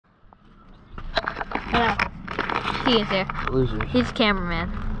Hello. Keagan's here. Losers. He's a cameraman.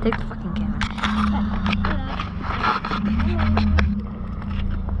 Take the fucking camera.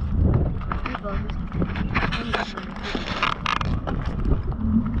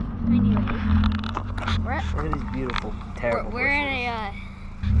 Look at these beautiful, terrible We're in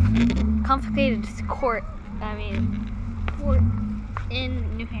a complicated fort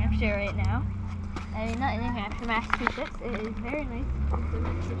in New Hampshire right now. I mean, not in New Hampshire, Massachusetts. It is very nice.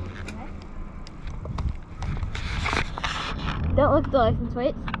 Don't look at the license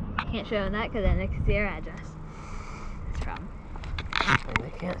plates. Can't show them that because then they can see our address. That's a problem. And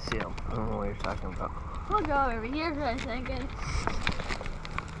they can't see them. I don't know what you're talking about. We'll go over here for a second.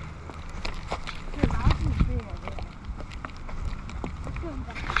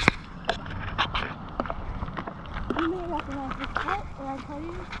 You may recognize this part, or I'll tell you,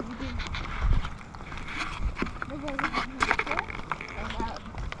 you do. The way this is here, about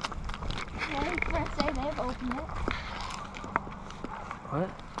 21st day they've opened it. What?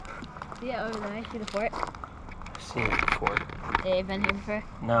 Yeah, over there, see the fort? I've seen it before. Yeah, you've been here before?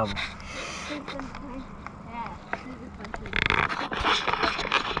 No. Yeah, this is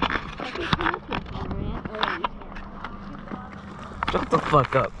Shut the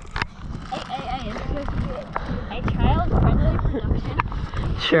fuck up. Hey, it's supposed to be a child-friendly production.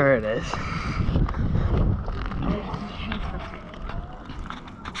 Sure it is.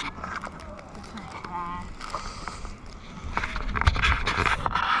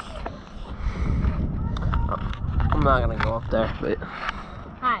 I'm not gonna go up there, but...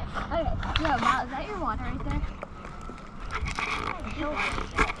 Hi. Okay, yo, Mal, is that your water right there?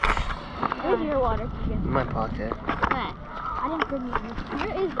 Where's your water? In my pocket. Hi. I didn't bring you this.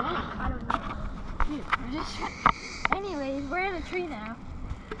 Where is that? I don't know. Dude, we're just anyways, we're in a tree now.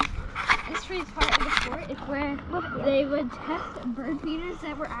 This tree is part of the fort. It's where they would test bird feeders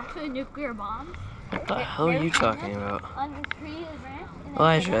that were actually nuclear bombs. What the hell are you talking about? On this tree is branch.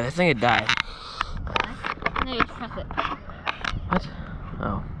 Elijah, I think it died. No, you just press it. What?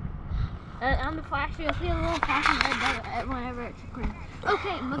 Oh. On the flash, you'll see a little flashing red button whenever it's green.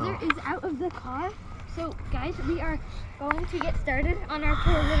 Okay, Mother is out of the car. So, guys, we are going to get started on our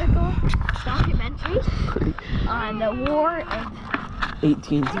political documentary on the War of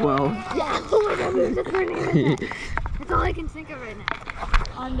 1812. Yeah, that's all I can think of right now.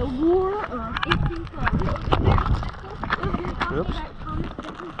 On the War of 1812. We're going to talk about Thomas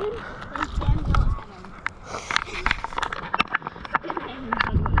Jefferson and Samuel Adams.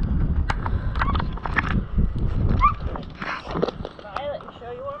 Violet, you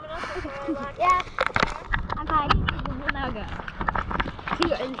sure you're warm enough? Yeah. I'm fine. We'll now go to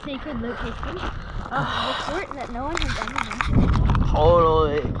a sacred location of the fort that no one has ever been to.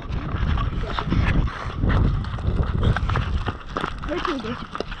 Totally. Where's your dish?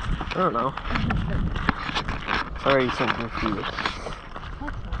 I don't know. It's already so confused.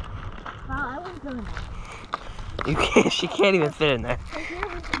 Wow, I was going there. You can't. She can't even fit in there. Right here,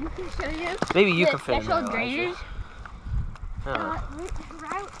 we can show you. Maybe you the can fit in there. special drainage Elijah.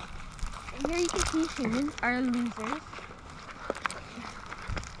 route. And here you can see humans are losers.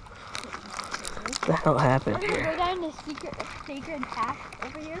 What the hell happened We're gonna here? go down the sacred path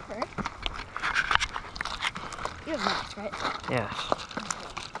over here first. You have maps, right? Yes.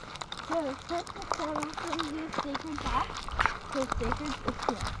 So first we'll start off from the sacred path. So sacred is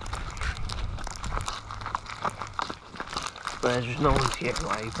here. But there's no one's here.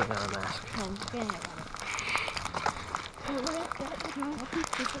 Why are you putting on a mask? I'm just getting it ready. So we're gonna start with the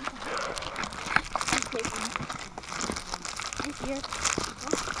sacred path. Right here.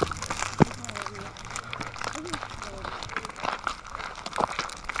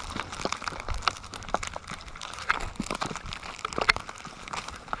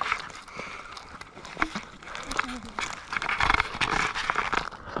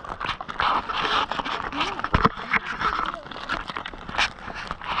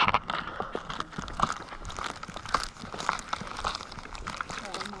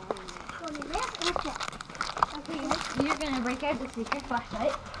 You're gonna break out the secret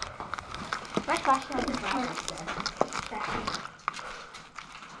flashlight. My flashlight is that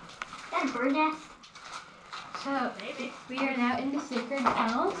bird nest. So we are now in the sacred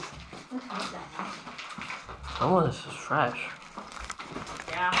tunnels. Let's hold that. Some of this is fresh.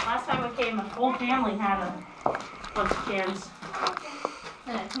 Yeah, last time we came, the whole family had a bunch of cans.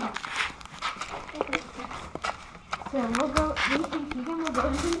 So we'll go, me and Keagan will go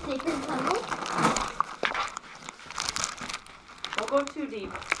into the sacred tunnel. Don't go too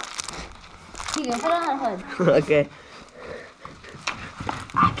deep. Keagan, put on a hood. Okay.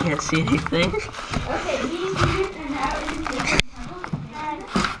 I can't see anything. Okay, me and Keagan are now in the sacred tunnel. And be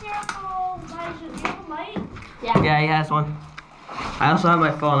careful, Elijah, Yeah. Yeah, he has one. I also have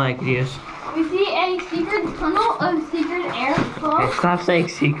my phone I could use. We see a secret tunnel of secret air flow. Okay, stop saying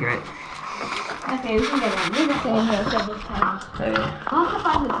secret. Okay, we can get one. We're just saying here, so this tunnel. Okay. We'll have to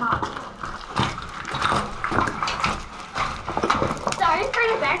find the top. Sorry for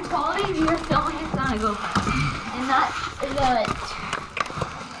the bad quality. We are filming this on a GoPro. And that is a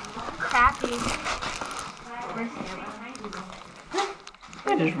crappy I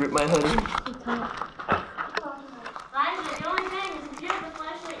just ripped my hoodie. The only thing is if you have the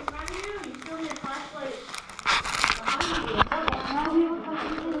flashlight in front of you, you still need a flashlight behind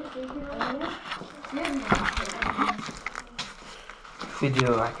If we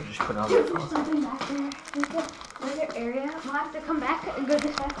do, I could just put it on my phone. something back there. There's another area. We'll have to come back and go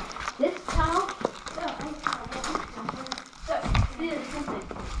this way. This tunnel. This is something.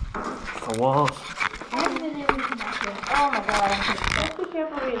 The walls. I haven't been able to come back here. Oh my god. Just be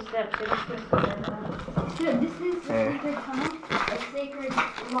careful where you step. They just twist it. Dude, this is the sacred tunnel. A sacred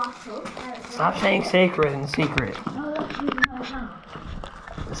lost hope. Stop saying sacred and secret. Oh, look, there's another tunnel.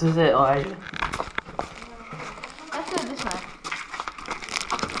 This is it, Elijah. Let's go this way.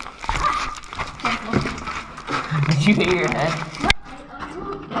 Did you hit your head?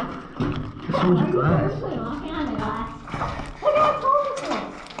 So much glass. Look at how cold it is.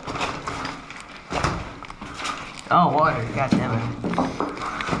 Oh, water. God damn it.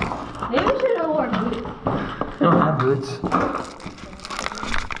 Maybe we should have worn boots. I don't have boots.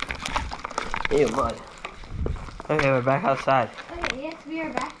 Ew, mud. Okay, we're back outside. Okay, yes, we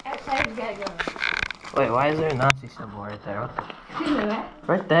are back outside. We gotta go. Wait, why is there a Nazi symbol right there? What the? Excuse me, what?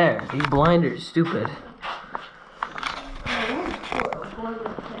 Right there. These blinders, stupid.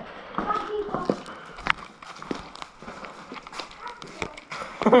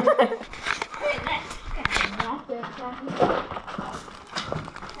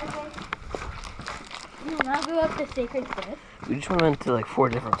 We will now go up the sacred stairs. We just went into like 4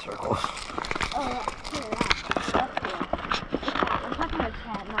 different circles. Oh, yeah, here, that's cool. I'm talking about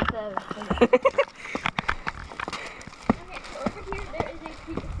cat, not the thing. Okay, so over here there is a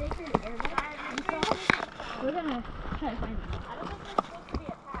sacred area. We're gonna try to find it. I don't think there's supposed to be a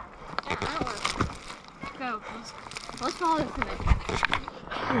path. I don't want to go. Let's follow this image.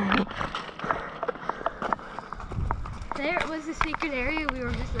 There was the secret area we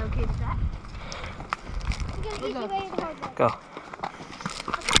were just located at. We'll go. Go.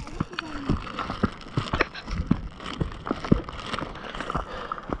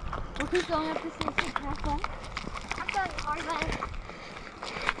 We'll keep going up this sacred pathway. I'm going hard way.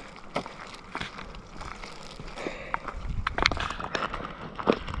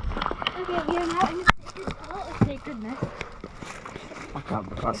 Okay, we are now in the sacred tunnel of sacredness. Fuck up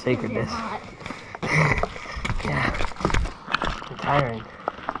about sacredness. It's hot. Yeah. I'm tiring.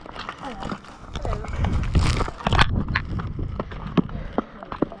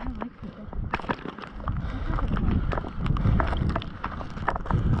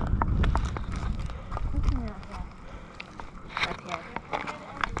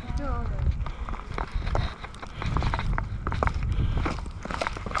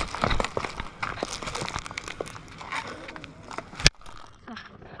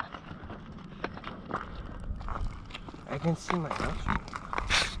 I can see my house.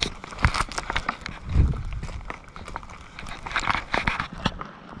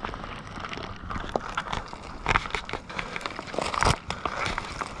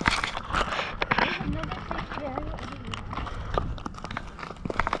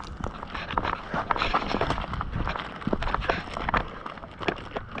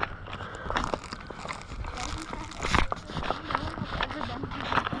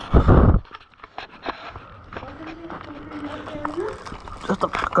 Shut the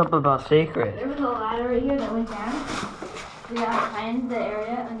fuck up about sacred. There was a ladder right here that went down. We gotta find the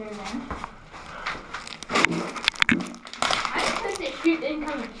area under there. I just think shoot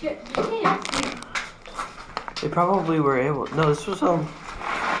incoming ships. You can't see. They probably were able. No, this was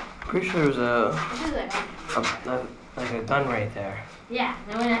pretty sure there was This is like a gun right there. yeah,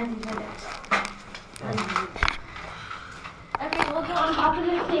 no one has these windows. Okay, we'll go on top of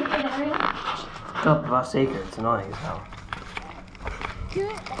this sacred area. Shut up about sacred. It's annoying as hell.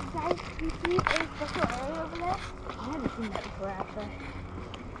 Guys, you see a special area over there? I haven't seen that before, actually.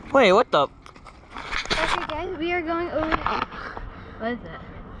 Wait, what the? Okay, guys, we are going over. What is it?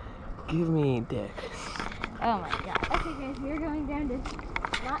 Give me dick. Oh my god. Okay, guys, we are going down this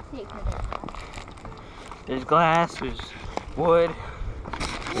not sacred area. There's glass. There's wood.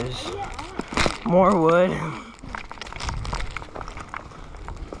 There's more wood. I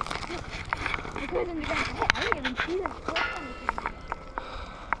didn't even see this.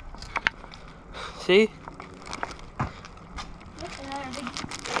 See?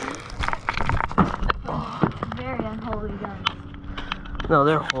 No,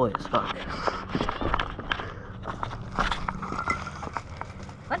 they're holy as fuck.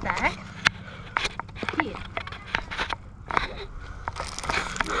 What the heck? Here.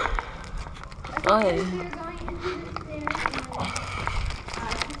 Oh, yeah. We're going into the stairs.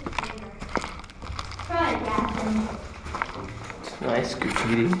 Probably bathroom. Nice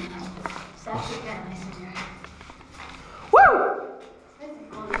graffiti. It's actually kind of nice in here. Woo!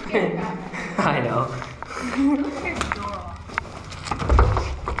 I I know.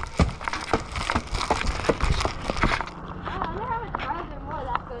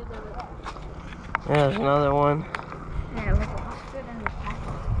 Yeah, there's another one. Yeah, look at it in the pack.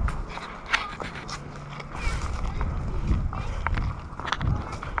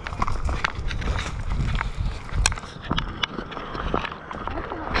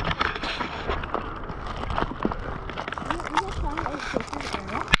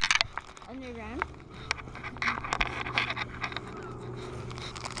 Underground.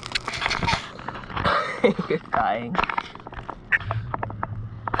 You're dying.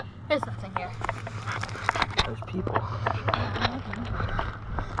 There's nothing here. There's people.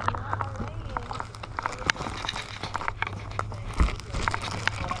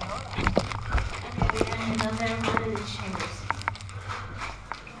 Another one of the chambers.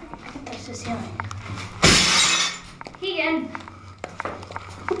 I think that's the ceiling. Keagan!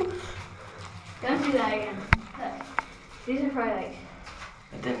 Don't do that again. These are probably like...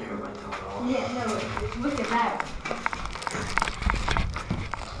 It didn't hurt my toe at all. Yeah, no, look at that.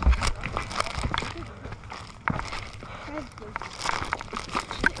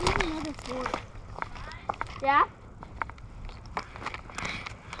 Yeah?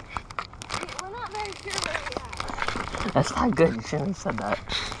 We're not very sure where we are. That's not good. You shouldn't have said that.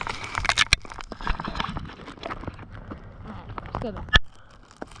 Alright, let's go back.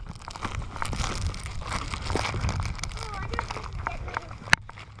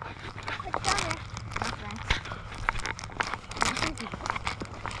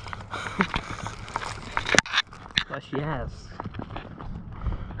 Well, she has.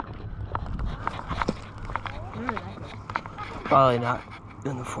 Where is that? Probably not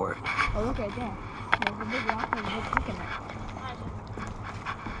in the fort. Oh, look right there. There's a big rock and a big chicken there.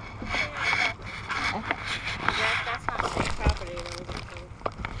 Okay. That's not state property though.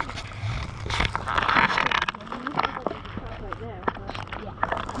 Yeah.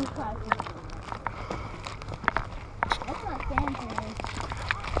 That's not sanitary.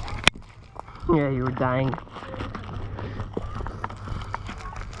 Yeah, you were dying.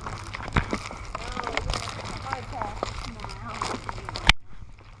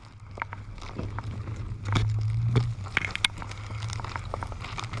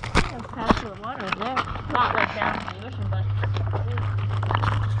 Pass the water there. Not like down in the ocean, but.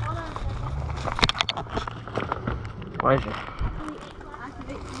 Why is it?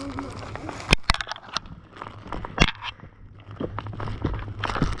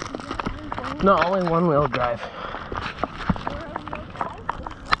 No, only one-wheel drive.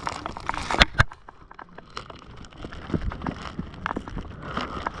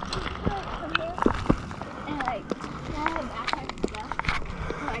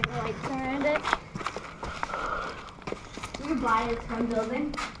 Buy this one building.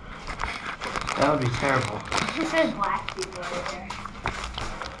 That would be terrible. This says black people right there.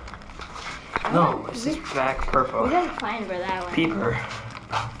 No, it's just back We purple. gotta find where that went. Peeper.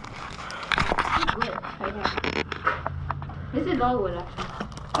 Wood, right here. This is all wood actually.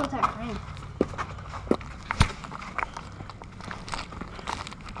 Oh, it's our frame.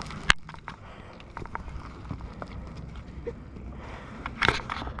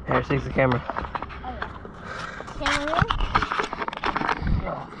 Here, takes the camera. Oh yeah. Cameraman?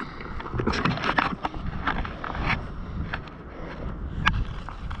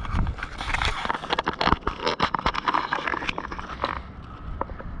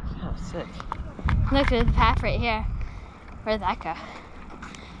 Sick. Look, there's a path right here. Where'd that go?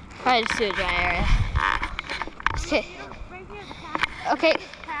 Probably just to a dry area. Okay. Okay.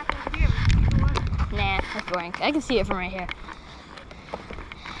 Nah, that's boring. I can see it from right here.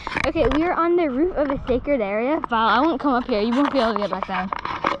 Okay, we are on the roof of a sacred area. Val, I won't come up here. You won't be able to get back down.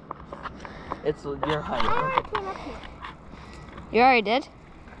 It's your height. You already did?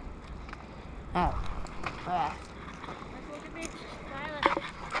 Oh. Okay.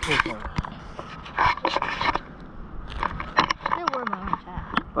 I wore my own chat.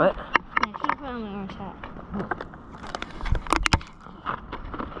 What? I should have put on my own chat.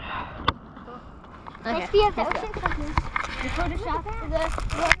 Okay. Let's be at the let's go. ocean company. The Photoshop for the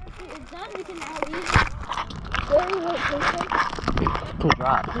photography is done. We can now leave. Very location.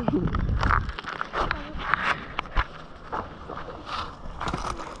 Drop.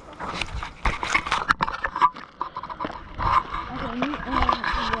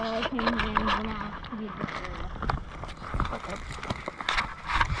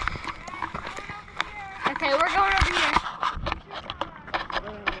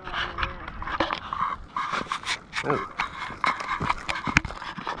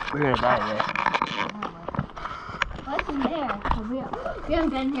 We're gonna die there. What's in there? We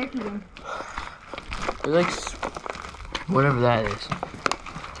haven't been here today. There's like whatever that is.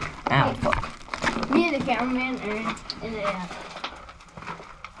 Ow, fuck. Me and the cameraman are in the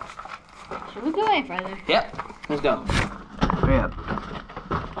Should we go any further? Yep. Let's go. Hurry up.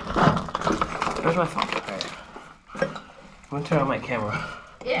 Where's my phone? Alright. I'm gonna turn on my camera.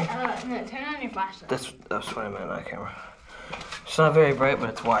 Yeah, no, turn on your flashlight. That's what I meant, not camera. It's not very bright, but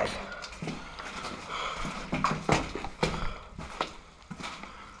it's wide.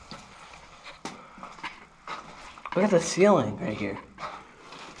 Look at the ceiling right here.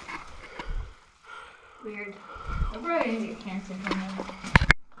 Weird. I'm probably gonna get cancer from that.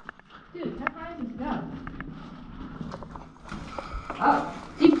 Dude, how high does it go? Oh,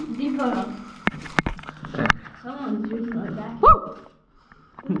 deep photo. Okay. Someone's just like that. Woo!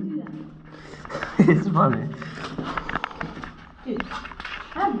 Don't do that. It's funny. Dude,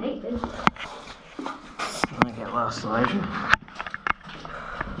 I'm naked. I'm gonna get lost in leisure.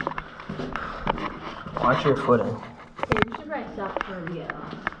 Watch your footing. Okay, we should write stuff before we get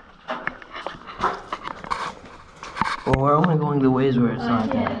off. Well, we're only going the ways where it's not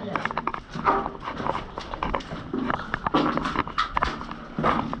there.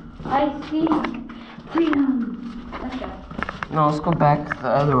 I see freedom. Let's go. No, let's go back the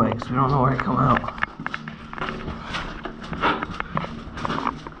other way because we don't know where to come out.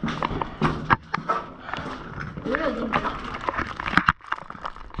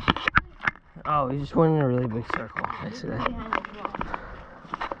 Oh, we just went in a really big circle. I see that.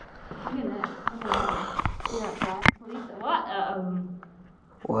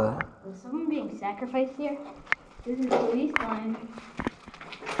 What? Is someone being sacrificed here? This is the police line.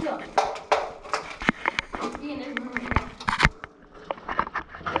 Look. Be in his room right now.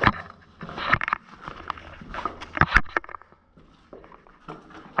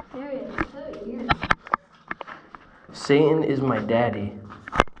 There he is. So weird. Satan is my daddy.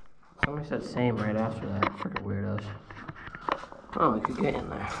 Somebody said same right after that. Freaking weirdos. Oh, we could get in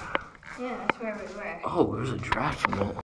there. Yeah, that's where we were. Oh, there's a draft from it.